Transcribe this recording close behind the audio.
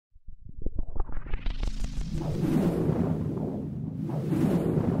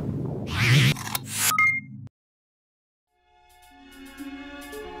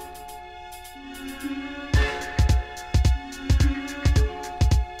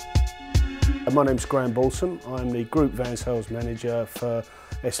My name's Graham Balsam. I'm the Group Van Sales Manager for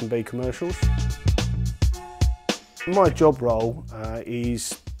S&B Commercials. My job role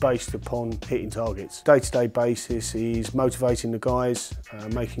is based upon hitting targets. Day-to-day basis is motivating the guys,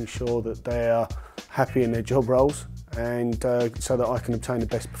 making sure that they're happy in their job roles, and so that I can obtain the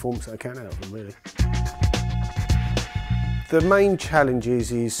best performance that I can out of them, really. The main challenge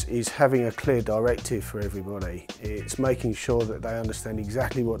is having a clear directive for everybody. It's making sure that they understand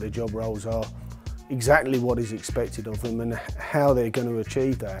exactly what their job roles are, exactly what is expected of them and how they're going to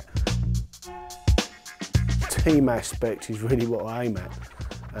achieve that. Team aspect is really what I aim at.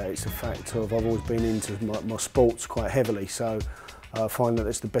 It's a fact of I've always been into my sports quite heavily, so I find that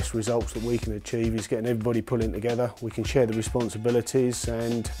it's the best results that we can achieve is getting everybody pulling together. We can share the responsibilities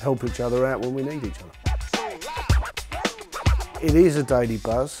and help each other out when we need each other. It is a daily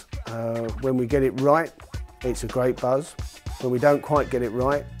buzz. When we get it right, it's a great buzz. When we don't quite get it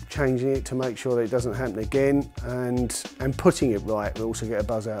right, changing it to make sure that it doesn't happen again and putting it right, we also get a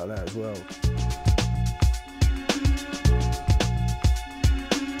buzz out of that as well.